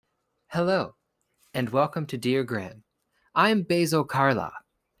Hello, and welcome to Dear Graham. I'm Basil Karloff,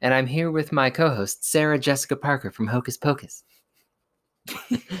 and I'm here with my co-host, Sarah Jessica Parker from Hocus Pocus.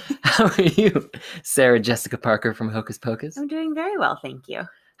 How are you, Sarah Jessica Parker from Hocus Pocus? I'm doing very well, thank you.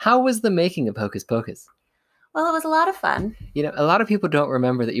 How was the making of Hocus Pocus? Well, it was a lot of fun. You know, a lot of people don't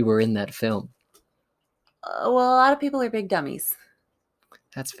remember that you were in that film. A lot of people are big dummies.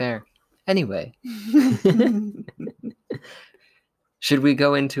 That's fair. Anyway, should we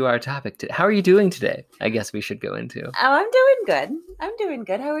go into our topic? How are you doing today? I guess we should go into. Oh, I'm doing good. I'm doing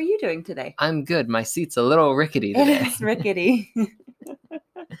good. How are you doing today? I'm good. My seat's a little rickety today. It is rickety.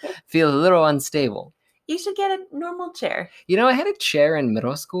 Feel a little unstable. You should get a normal chair. You know, I had a chair in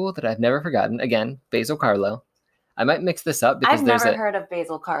middle school that I've never forgotten. Again, Basil Karloff. I might mix this up because I've never heard of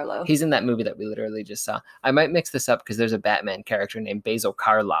Basil Karloff. He's in that movie that we literally just saw. I might mix this up because there's a Batman character named Basil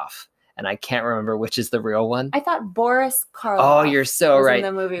Karloff, and I can't remember which is the real one. I thought Boris Karloff. Oh, you're so was right.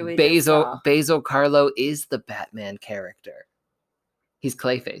 In the movie we Basil just saw. Basil Karloff is the Batman character. He's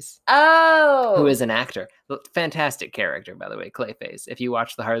Clayface. Oh. Who is an actor. Fantastic character, by the way, Clayface. If you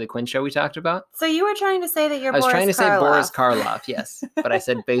watch the Harley Quinn show we talked about. So you were trying to say that you're I was Boris trying to say Karloff. Boris Karloff, yes. But I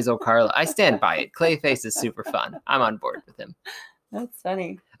said Basil Karloff. I stand by it. Clayface is super fun. I'm on board with him. That's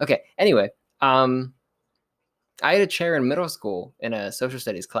funny. Okay, anyway. I had a chair in middle school in a social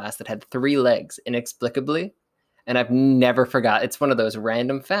studies class that had 3 legs, inexplicably. And I've never forgot. It's one of those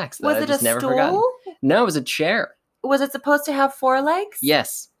random facts that I've just never forgotten. Was it a stool? No, it was a chair. Was it supposed to have 4 legs?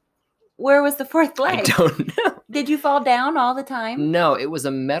 Yes. Where was the 4th leg? I don't know. Did you fall down all the time? No, it was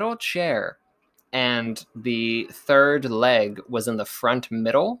a metal chair, and the 3rd leg was in the front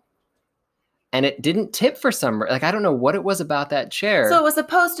middle, and it didn't tip for some reason. Like, I don't know what it was about that chair. So it was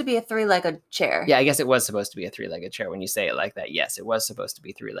supposed to be a 3-legged chair. Yeah, I guess it was supposed to be a 3-legged chair when you say it like that. Yes, it was supposed to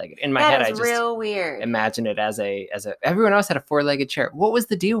be 3-legged. In my head, I just real weird. imagine it as a everyone else had a 4-legged chair. What was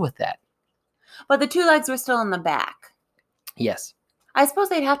the deal with that? But the 2 legs were still in the back. Yes. I suppose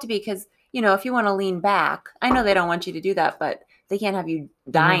they'd have to be because, you know, if you want to lean back, I know they don't want you to do that, but they can't have you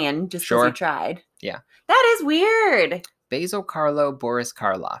dying just because you tried. Yeah. That is weird. Basil Karloff, Boris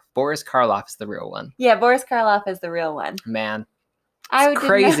Karloff. Boris Karloff is the real one. Yeah, Boris Karloff is the real one. Man. It's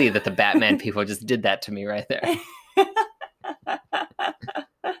crazy that the Batman people just did that to me right there.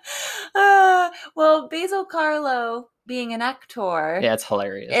 Well, Basil Karloff, being an actor, yeah, it's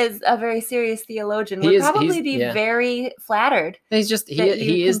hilarious. Is a very serious theologian. Would probably be very flattered. He's just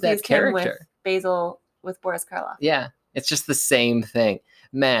he is that character. Basil with Boris Karloff. Yeah, it's just the same thing.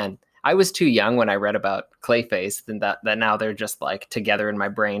 Man, I was too young when I read about Clayface, and that now they're just like together in my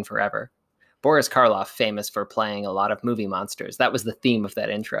brain forever. Boris Karloff, famous for playing a lot of movie monsters. That was the theme of that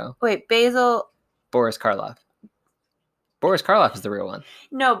intro. Wait, Boris Karloff. Boris Karloff is the real one.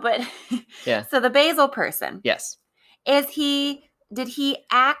 No, but yeah. So the Basil person. Yes. Did he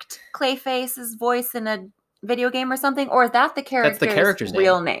act Clayface's voice in a video game or something? Or is that the character's, That's the character's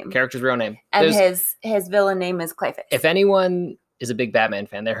real name? Character's real name. And his villain name is Clayface. If anyone is a big Batman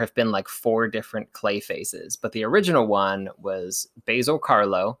fan, there have been like 4 different Clayfaces. But the original one was Basil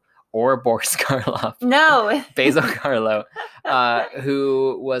Karloff or Boris Karloff. No. Basil Karloff,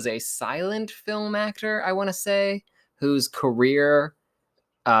 who was a silent film actor, I want to say, whose career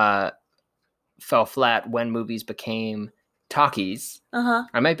fell flat when movies became talkies. Uh-huh.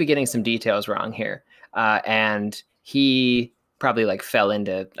 I might be getting some details wrong here. And he probably like fell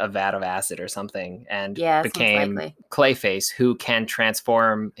into a vat of acid or something and became Clayface, who can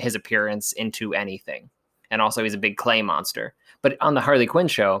transform his appearance into anything. And also he's a big clay monster. But on the Harley Quinn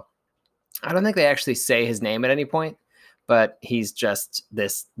show, I don't think they actually say his name at any point, but he's just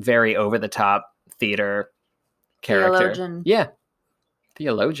this very over-the-top theater character. Theologian. Yeah.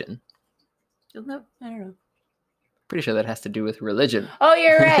 Theologian. I don't know. Pretty sure that has to do with religion. Oh,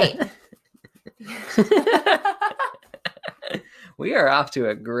 you're right. We are off to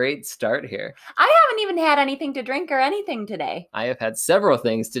a great start here. I haven't even had anything to drink or anything today. I have had several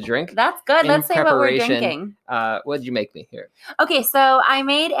things to drink. That's good. Let's say what we're drinking. What did you make me here? Okay, so I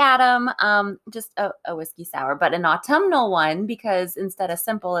made Adam just a whiskey sour, but an autumnal one because instead of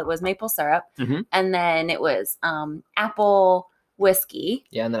simple, it was maple syrup. Mm-hmm. And then it was apple whiskey.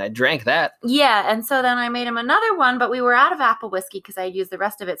 Yeah, and then I drank that. Yeah, and so then I made him another one, but we were out of apple whiskey because I used the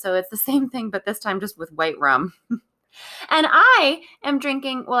rest of it. So it's the same thing, but this time just with white rum. And I am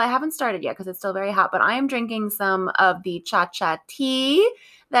drinking, well, I haven't started yet because it's still very hot, but I am drinking some of the cha-cha tea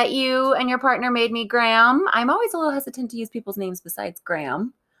that you and your partner made me, Graham. I'm always a little hesitant to use people's names besides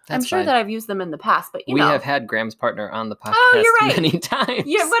Graham. I'm sure that I've used them in the past, but we have had Graham's partner on the podcast many times.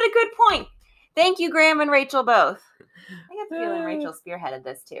 Yeah, what a good point. Thank you, Graham and Rachel both. I got the feeling Rachel spearheaded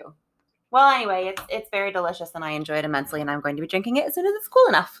this too. Well, anyway, it's very delicious, and I enjoy it immensely, and I'm going to be drinking it as soon as it's cool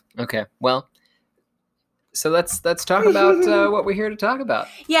enough. Okay. Well, so let's talk about what we're here to talk about.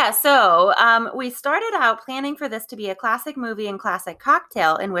 Yeah, so we started out planning for this to be a classic movie and classic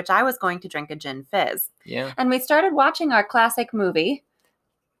cocktail in which I was going to drink a gin fizz. Yeah. And we started watching our classic movie.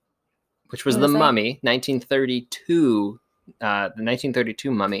 Which was The Mummy, 1932. The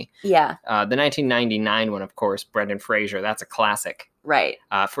 1932 Mummy. Yeah. The 1999 one, of course, Brendan Fraser. That's a classic. Right.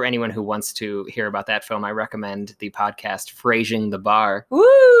 For anyone who wants to hear about that film, I recommend the podcast Phrasing the Bar.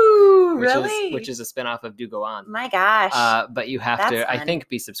 Woo! Really? Which is a spinoff of Do Go On. My gosh. But you have to, I think,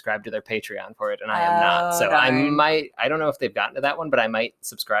 be subscribed to their Patreon for it, and I am not. So darn. I don't know if they've gotten to that one, but I might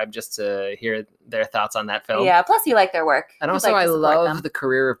subscribe just to hear their thoughts on that film. Yeah, plus you like their work. And also I love the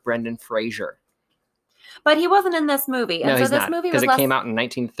career of Brendan Fraser. But he wasn't in this movie. And no, so he's this not, movie because it came out in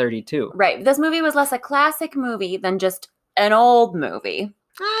 1932. Right. This movie was less a classic movie than just an old movie.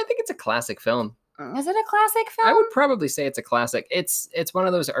 I think it's a classic film. Is it a classic film? I would probably say it's a classic. It's one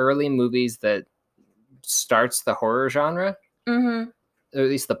of those early movies that starts the horror genre. Mm-hmm. Or at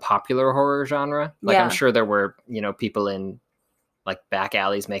least the popular horror genre. Like, I'm sure there were, people in like back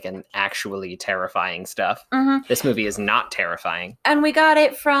alleys making actually terrifying stuff. Mm-hmm. This movie is not terrifying. And we got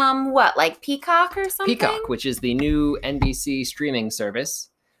it from what, like Peacock or something? Peacock, which is the new NBC streaming service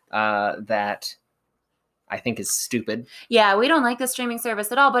that I think is stupid. Yeah, we don't like the streaming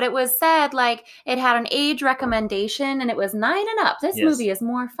service at all, but it was said like it had an age recommendation and it was 9 and up. This movie is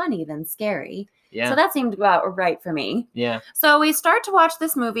more funny than scary. Yeah. So that seemed about right for me. Yeah. So we start to watch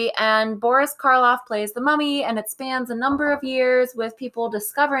this movie and Boris Karloff plays the mummy, and it spans a number of years with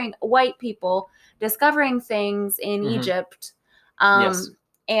white people discovering things in Egypt. Yes.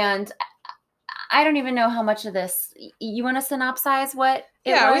 And I don't even know how much of this. You want to synopsize what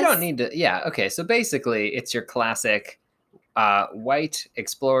it was? We don't need to. Yeah, okay. So basically, it's your classic white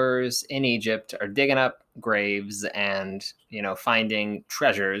explorers in Egypt are digging up graves and, finding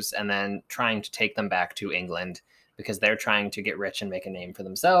treasures and then trying to take them back to England because they're trying to get rich and make a name for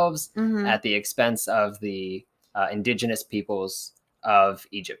themselves at the expense of the indigenous peoples of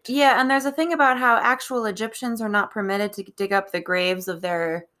Egypt. Yeah, and there's a thing about how actual Egyptians are not permitted to dig up the graves of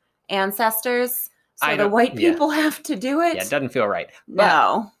their ancestors, so the white people have to do it. Yeah, it doesn't feel right.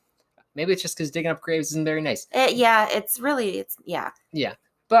 No. Maybe it's just because digging up graves isn't very nice. Yeah.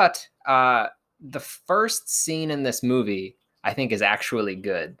 But the first scene in this movie, I think, is actually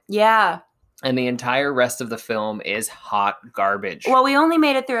good. Yeah. And the entire rest of the film is hot garbage. Well, we only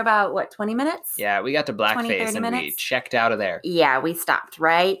made it through about, 20 minutes? Yeah, we got to blackface and we checked out of there. Yeah, we stopped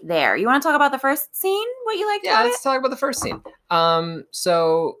right there. You want to talk about the first scene? What you liked about it? Yeah, let's talk about the first scene.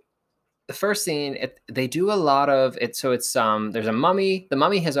 So the first scene, they do a lot of it. So it's there's a mummy. The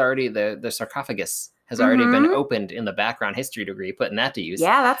mummy has already the sarcophagus has already been opened in the background history degree, putting that to use.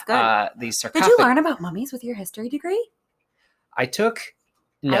 Yeah, that's good. Did you learn about mummies with your history degree? I took.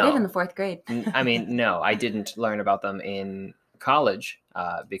 No. I did in the 4th grade. I mean, no, I didn't learn about them in college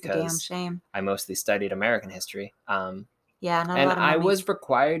because damn shame. I mostly studied American history. Yeah, not and a lot of I mummies. was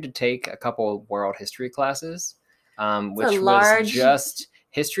required to take a couple world history classes, which was just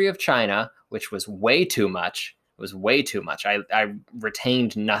history of China, which was way too much. It was way too much. I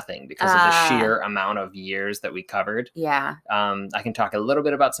retained nothing because of the sheer amount of years that we covered. Yeah. I can talk a little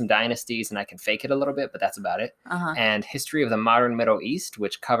bit about some dynasties and I can fake it a little bit, but that's about it. And history of the modern Middle East,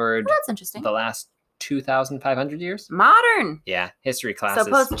 which covered that's interesting. The last 2,500 years. Modern. Yeah, history classes.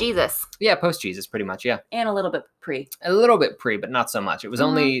 So post-Jesus. Yeah, post-Jesus, pretty much, yeah. And a little bit pre. A little bit pre, but not so much. It was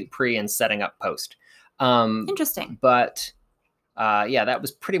only pre and setting up post. Interesting. But... yeah, that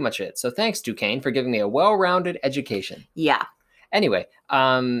was pretty much it. So thanks, Duquesne, for giving me a well-rounded education. Yeah. Anyway,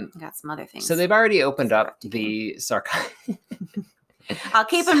 I got some other things. So they've already opened up the sarcophagus. I'll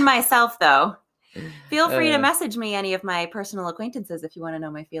keep them myself, though. Feel free to message me any of my personal acquaintances if you want to know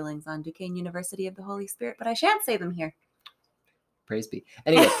my feelings on Duquesne University of the Holy Spirit, but I shan't say them here. Praise be.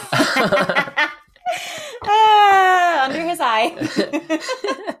 Anyway. Under his eye.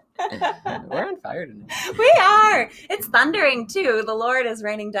 We're on fire tonight. We are. It's thundering too. The Lord is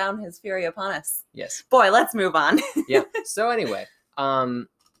raining down his fury upon us. Yes. Boy, let's move on. Yeah. So anyway,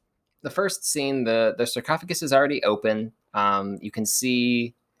 the first scene, the sarcophagus is already open. You can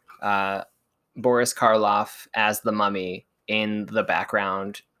see Boris Karloff as the mummy in the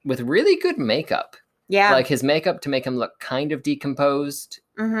background with really good makeup. Yeah. Like his makeup to make him look kind of decomposed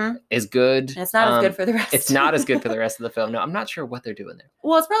is good. It's not as good for the rest. It's not as good for the rest of the film. No, I'm not sure what they're doing there.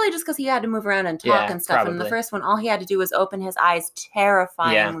 Well, it's probably just because he had to move around and talk and stuff. Probably. And the first one, all he had to do was open his eyes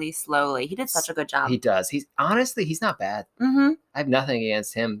terrifyingly slowly. He did such a good job. He does. He's not bad. I have nothing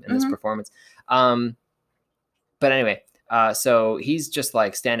against him in this performance. But anyway, So he's just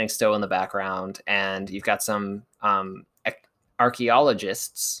like standing still in the background, and you've got some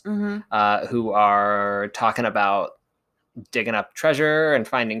archaeologists who are talking about digging up treasure and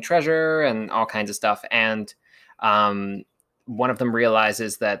finding treasure and all kinds of stuff. And one of them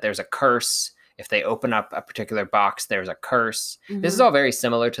realizes that there's a curse. If they open up a particular box, there's a curse. This is all very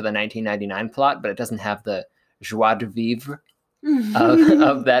similar to the 1999 plot, but it doesn't have the joie de vivre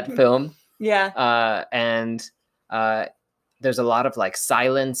of that film. Yeah. And there's a lot of like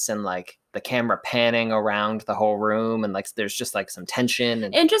silence and like the camera panning around the whole room, and like there's just like some tension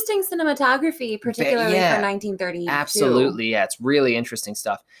and interesting cinematography, particularly for 1932. Absolutely, yeah, it's really interesting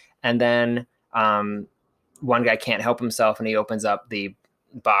stuff. And then one guy can't help himself, and he opens up the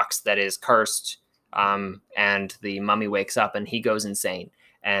box that is cursed, and the mummy wakes up, and he goes insane.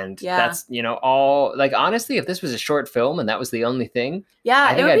 And that's, all like, honestly, if this was a short film and that was the only thing,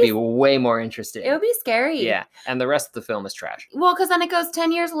 I think I'd be way more interested. It would be scary. Yeah. And the rest of the film is trash. Well, because then it goes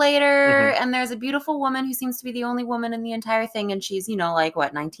 10 years later and there's a beautiful woman who seems to be the only woman in the entire thing. And she's,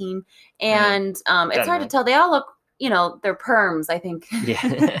 19. And it's hard to tell. They all look, they're perms, I think.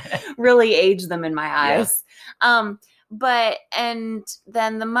 Yeah. Really age them in my eyes. Yeah. And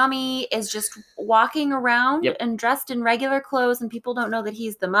then the mummy is just walking around and dressed in regular clothes, and people don't know that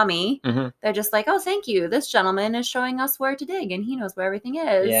he's the mummy. They're just like, oh, thank you. This gentleman is showing us where to dig, and he knows where everything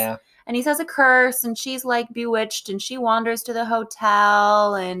is. Yeah. And he says a curse, and she's like bewitched, and she wanders to the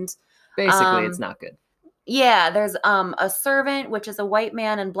hotel, and basically it's not good. Yeah, there's a servant, which is a white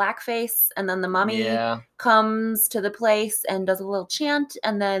man in blackface, and then the mummy comes to the place and does a little chant,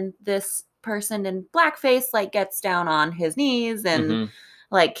 and then this person in blackface like gets down on his knees and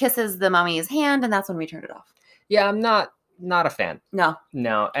like kisses the mummy's hand, and that's when we turned it off. Yeah, I'm not a fan. No,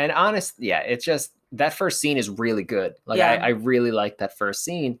 and honestly, it's just that first scene is really good. Like I really like that first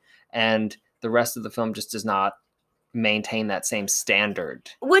scene, and the rest of the film just does not maintain that same standard,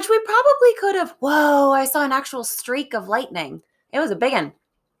 which we probably could have. Whoa, I saw an actual streak of lightning. It was a big one.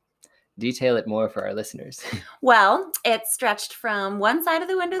 Detail it more for our listeners. Well, it stretched from one side of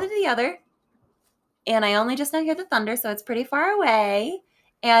the window to the other, and I only just now hear the thunder, so it's pretty far away.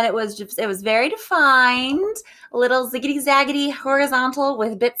 And it was very defined, a little ziggity-zaggity horizontal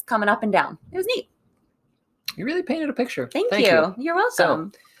with bits coming up and down. It was neat. You really painted a picture. Thank you. You're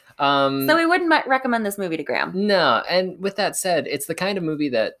welcome. So we wouldn't recommend this movie to Graham. No, and with that said, it's the kind of movie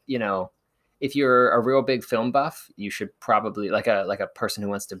that, if you're a real big film buff, you should probably, like a person who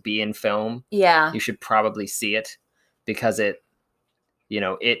wants to be in film, you should probably see it, because it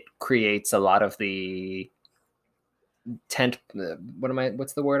creates a lot of the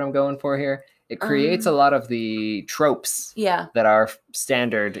what's the word I'm going for here? It creates a lot of the tropes that are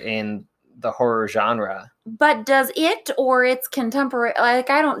standard in the horror genre. But does it, or its contemporary,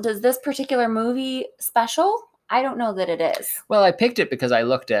 does this particular movie special? I don't know that it is. Well, I picked it because I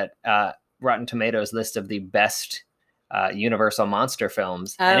looked at Rotten Tomatoes list of the best Universal monster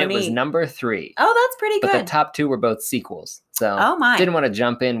films, and it was number 3. Oh, that's pretty good. But the top 2 were both sequels. So didn't want to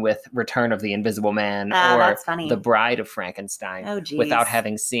jump in with Return of the Invisible Man or The Bride of Frankenstein without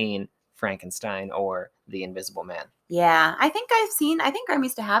having seen Frankenstein or The Invisible Man. Yeah, I think Graham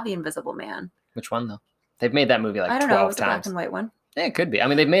used to have The Invisible Man. Which one, though? They've made that movie like 12 times. I don't know, it was the black and white one. Yeah, it could be. I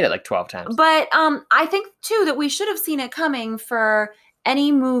mean, they've made it like 12 times. But I think, too, that we should have seen it coming for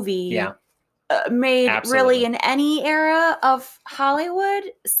any movie made really in any era of Hollywood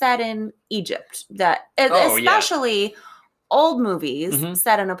set in Egypt. Especially old movies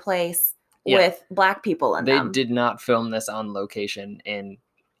set in a place with black people in them. They did not film this on location in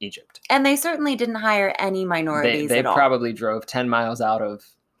Egypt. And they certainly didn't hire any minorities at all. They probably drove 10 miles out of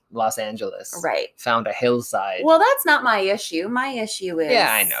Los Angeles. Right. Found a hillside. Well, that's not my issue. My issue is...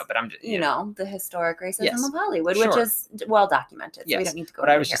 Yeah, I know, but I'm just... You know, the historic racism of Hollywood, which is well documented. So we don't need to go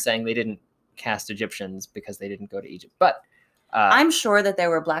But I was just saying they didn't cast Egyptians because they didn't go to Egypt. But... I'm sure that there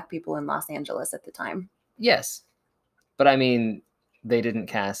were black people in Los Angeles at the time. Yes. But I mean, they didn't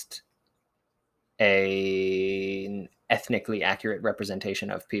cast an ethnically accurate representation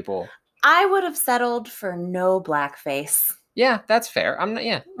of people. I would have settled for no blackface. Yeah, that's fair. I'm not.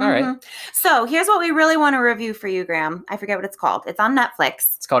 Yeah, all right. So here's what we really want to review for you, Graham. I forget what it's called. It's on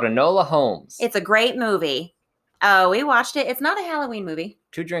Netflix. It's called Enola Holmes. It's a great movie. Oh, we watched it. It's not a Halloween movie.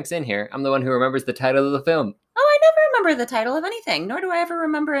 2 drinks in here. I'm the one who remembers the title of the film. Oh, I never remember the title of anything, nor do I ever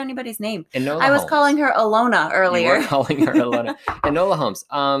remember anybody's name. Enola I was Holmes. calling her Alona earlier. You were calling her Alona. Enola Holmes.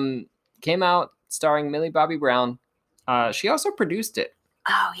 Came out starring Millie Bobby Brown. She also produced it.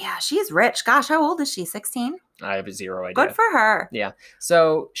 Oh, yeah. She's rich. Gosh, how old is she? 16? I have 0 idea. Good for her. Yeah.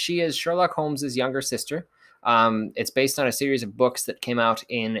 So she is Sherlock Holmes's younger sister. It's based on a series of books that came out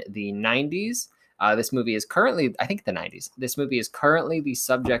in the 90s. This movie is currently, I think, the 90s. This movie is currently the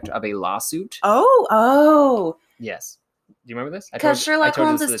subject of a lawsuit. Oh. Yes. Do you remember this? Because Sherlock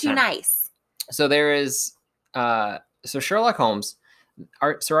Holmes is too nice. So there is, so Sherlock Holmes,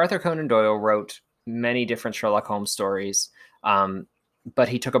 Sir Arthur Conan Doyle wrote many different Sherlock Holmes stories, but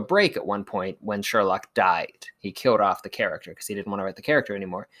he took a break at one point when Sherlock died. He killed off the character because he didn't want to write the character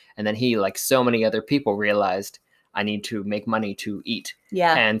anymore. And then he, like so many other people, realized, I need to make money to eat.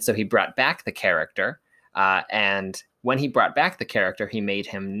 Yeah. And so he brought back the character. And when he brought back the character, he made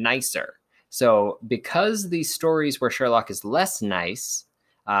him nicer. So because these stories where Sherlock is less nice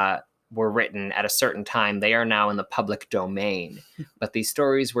were written at a certain time, they are now in the public domain. But these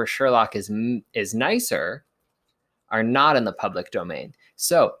stories where Sherlock is nicer are not in the public domain.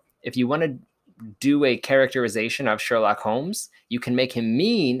 So if you want to do a characterization of Sherlock Holmes, you can make him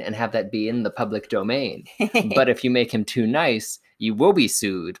mean and have that be in the public domain. But if you make him too nice, you will be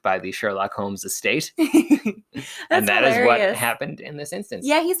sued by the Sherlock Holmes estate. And that hilarious. Is what happened in this instance.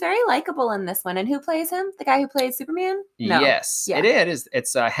 Yeah, he's very likable in this one. And who plays him? The guy who played Superman? No. Yes, yeah. It is.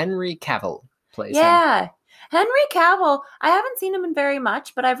 It's Henry Cavill plays him. Yeah. Henry Cavill, I haven't seen him in very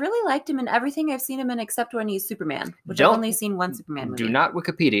much, but I've really liked him in everything I've seen him in except when he's Superman, which I've only seen one Superman movie. Do not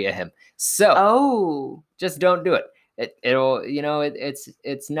Wikipedia him. So, just don't do it. It'll,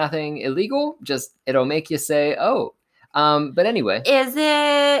 it's nothing illegal. Just, it'll make you say, oh. But anyway.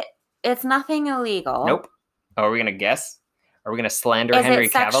 It's nothing illegal. Nope. Oh, are we going to guess? Are we going to slander Henry Cavill? Is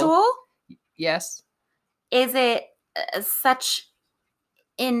it sexual? Yes. Is it such...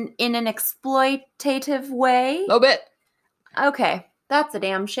 in an exploitative way? A little bit. Okay, that's a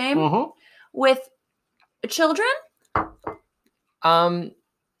damn shame. Mm-hmm. With children?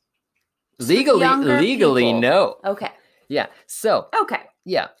 Legally, no. Okay. Yeah. So. Okay.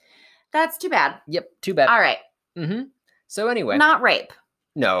 Yeah. That's too bad. Yep. Too bad. All right. Mm-hmm. So anyway. Not rape.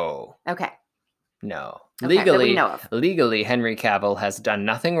 No. Okay. No. Okay, legally, that we know of. Legally, Henry Cavill has done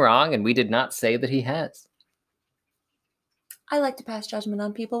nothing wrong, and we did not say that he has. I like to pass judgment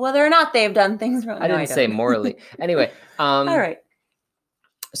on people, whether or not they've done things wrong. I didn't say morally. Anyway. All right.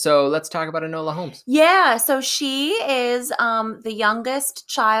 So let's talk about Enola Holmes. Yeah. So she is the youngest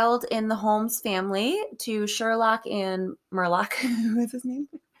child in the Holmes family to Sherlock and Murlock. What's his name?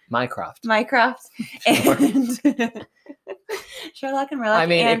 Mycroft. And Sherlock and Murlock. I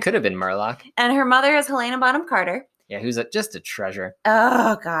mean, it could have been Murlock. And her mother is Helena Bonham Carter. Yeah, who's just a treasure.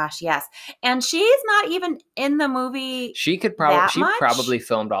 Oh gosh, yes. And she's not even in the movie. She probably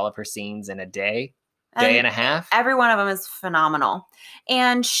filmed all of her scenes in a day and a half. Every one of them is phenomenal.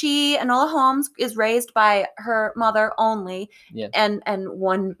 And Enola Holmes is raised by her mother only, and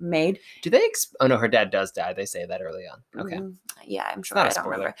one maid. Do they? Oh no, her dad does die. They say that early on. Okay. Yeah, I'm sure. I don't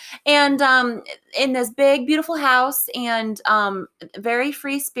remember. And in this big, beautiful house, and very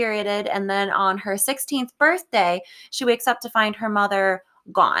free spirited. And then on her 16th birthday, she wakes up to find her mother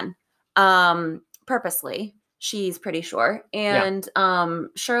gone, purposely. She's pretty sure. And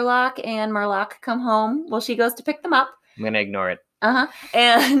Sherlock and Murlock come home. Well, she goes to pick them up. I'm going to ignore it.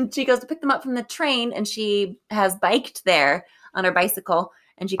 And she goes to pick them up from the train, and she has biked there on her bicycle,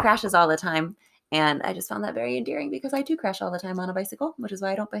 and she crashes all the time. And I just found that very endearing because I do crash all the time on a bicycle, which is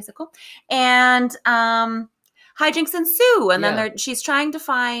why I don't bicycle. And hijinks ensue. And then she's trying to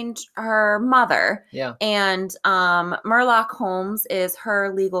find her mother. Yeah. And Murlock Holmes is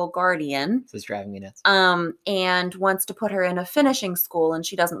her legal guardian. This is driving me nuts. And wants to put her in a finishing school, and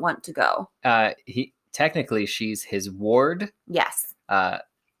she doesn't want to go. Technically, she's his ward. Yes.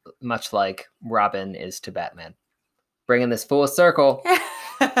 Much like Robin is to Batman. Bringing this full circle.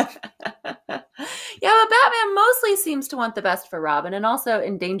 Yeah, but Batman mostly seems to want the best for Robin and also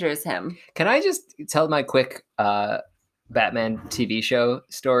endangers him. Can I just tell my quick Batman TV show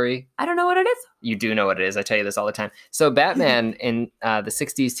story? I don't know what it is. You do know what it is. I tell you this all the time. So Batman in the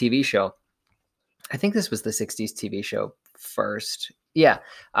 60s TV show, I think this was the 60s TV show first. Yeah.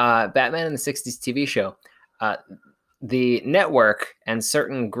 Batman in the 60s TV show. The network and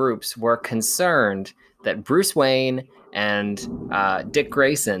certain groups were concerned that Bruce Wayne and Dick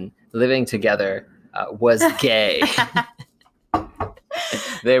Grayson living together was gay.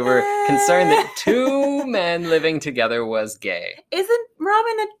 They were concerned that two men living together was gay. Isn't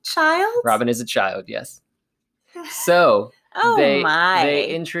Robin a child? Robin is a child, yes. So they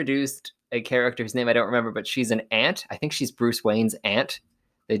introduced a character whose name I don't remember, but she's an aunt. I think she's Bruce Wayne's aunt.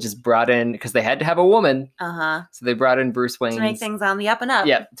 They just brought in, because they had to have a woman. So they brought in Bruce Wayne's. To make things on the up and up.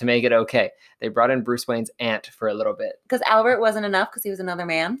 Yeah, to make it okay. They brought in Bruce Wayne's aunt for a little bit. Because Albert wasn't enough because he was another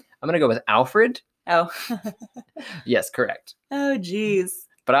man? I'm going to go with Alfred. Oh. Yes, correct. Oh, geez.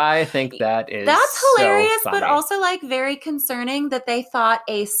 But I think that's hilarious, so but also like very concerning that they thought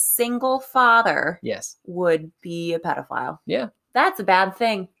a single father would be a pedophile. Yeah. That's a bad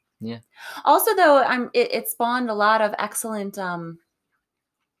thing. Yeah. Also, though, it spawned a lot of excellent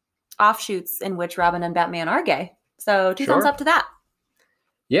offshoots in which Robin and Batman are gay. So 2 thumbs up to that.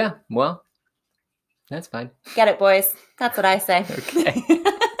 Yeah, well, that's fine. Get it, boys. That's what I say. Okay.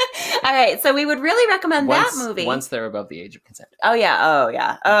 All right, so we would really recommend that movie. Once they're above the age of consent. Oh,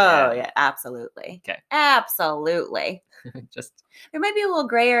 yeah. Absolutely. Okay. Absolutely. There might be a little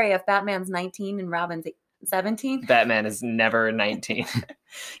gray area if Batman's 19 and Robin's 17. Batman is never 19.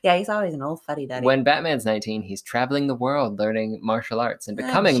 Yeah, he's always an old fuddy-duddy. When Batman's 19, he's traveling the world learning martial arts and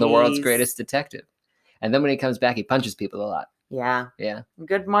becoming the world's greatest detective. And then when he comes back, he punches people a lot. Yeah. Yeah.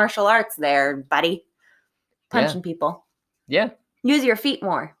 Good martial arts there, buddy. Punching people. Yeah. Use your feet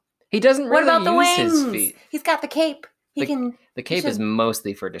more. He doesn't really What about the wings? His feet. He's got the cape. The cape is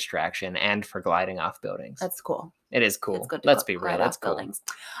mostly for distraction and for gliding off buildings. That's cool. It is cool. It's good to Let's be real. It's cool. Buildings.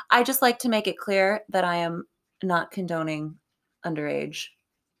 I just like to make it clear that I am not condoning underage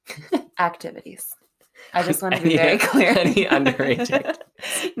activities. I just want to be very clear. Any underage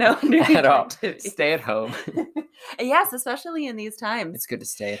activities. No underage at all. activities. Stay at home. Yes, especially in these times. It's good to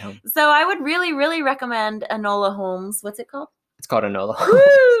stay at home. So I would really, really recommend Enola Holmes. What's it called? It's called Enola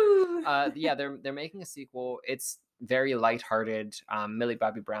Holmes. Yeah, they're making a sequel. It's very lighthearted. Millie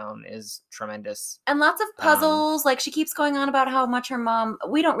Bobby Brown is tremendous. And lots of puzzles. Like she keeps going on about how much her mom,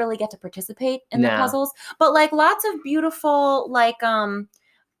 we don't really get to participate in the puzzles, but like lots of beautiful, like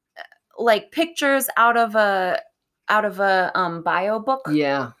pictures out of a bio book.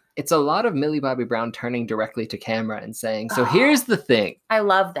 Yeah. It's a lot of Millie Bobby Brown turning directly to camera and saying, so here's the thing. I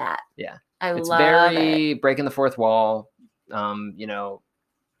love that. Yeah. It's very breaking the fourth wall.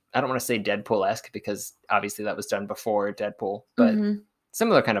 I don't want to say Deadpool-esque because obviously that was done before Deadpool, but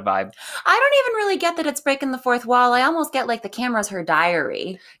similar kind of vibe. I don't even really get that it's breaking the fourth wall. I almost get like the camera's her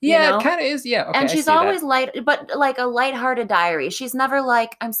diary. Yeah, it kind of is. Yeah. Okay, and she's always light, but like a lighthearted diary. She's never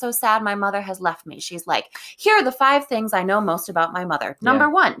like, I'm so sad my mother has left me. She's like, here are the 5 things I know most about my mother. Number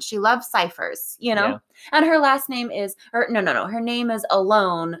 1, she loves ciphers, Yeah. And her last name is, her name is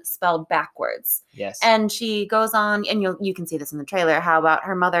Alone spelled backwards. Yes. And she goes on, and you can see this in the trailer, how about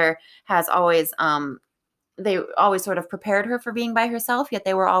her mother has always, they always sort of prepared her for being by herself, yet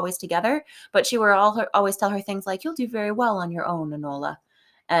they were always together. But she would always tell her things like, you'll do very well on your own, Enola.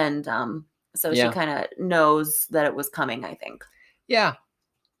 And so she kind of knows that it was coming, I think. Yeah.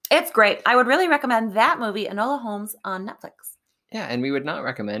 It's great. I would really recommend that movie, Enola Holmes, on Netflix. Yeah, and we would not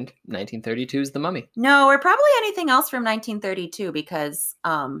recommend 1932's The Mummy. No, or probably anything else from 1932 because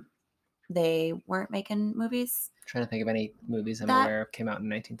they weren't making movies. I'm trying to think of any movies I'm aware of came out in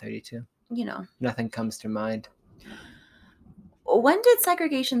 1932. Nothing comes to mind. When did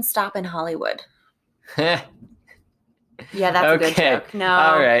segregation stop in Hollywood? Yeah, that's a good joke. No,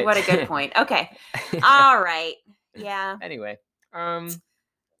 all right. What a good point. Okay. All right. Yeah. Anyway,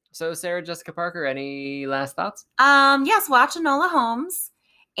 so Sarah Jessica Parker, any last thoughts? Yes, watch Enola Holmes,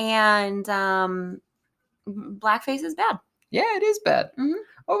 and blackface is bad. Yeah, it is bad. Mm-hmm.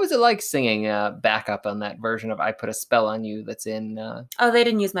 What was it like singing backup on that version of I Put a Spell on You that's in... Oh, they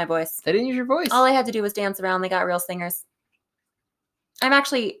didn't use my voice. They didn't use your voice? All I had to do was dance around. They got real singers. I'm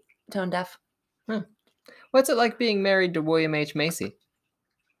actually tone deaf. What's it like being married to William H. Macy?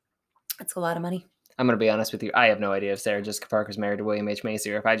 It's a lot of money. I'm going to be honest with you. I have no idea if Sarah Jessica Parker's married to William H.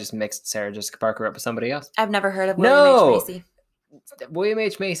 Macy or if I just mixed Sarah Jessica Parker up with somebody else. I've never heard of William H. Macy. William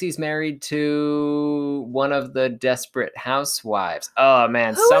H. Macy's married to one of the Desperate Housewives. Oh,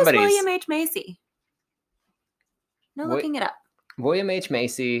 man. Who is William H. Macy? No, looking it up. William H.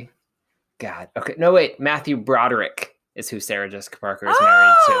 Macy. God. Okay. No, wait. Matthew Broderick is who Sarah Jessica Parker is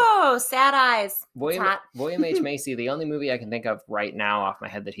married to. Oh, sad eyes. William H. Macy, the only movie I can think of right now off my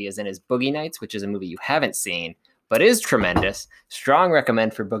head that he is in is Boogie Nights, which is a movie you haven't seen, but is tremendous. Strong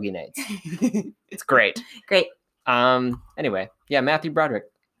recommend for Boogie Nights. It's great. Great. Anyway, yeah, Matthew Broderick.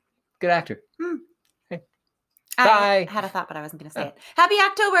 Good actor. Hey. Bye. I had a thought, but I wasn't going to say it. Happy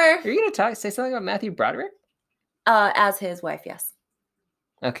October. Are you going to say something about Matthew Broderick? As his wife, yes.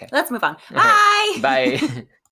 Okay. Let's move on. Bye. Bye.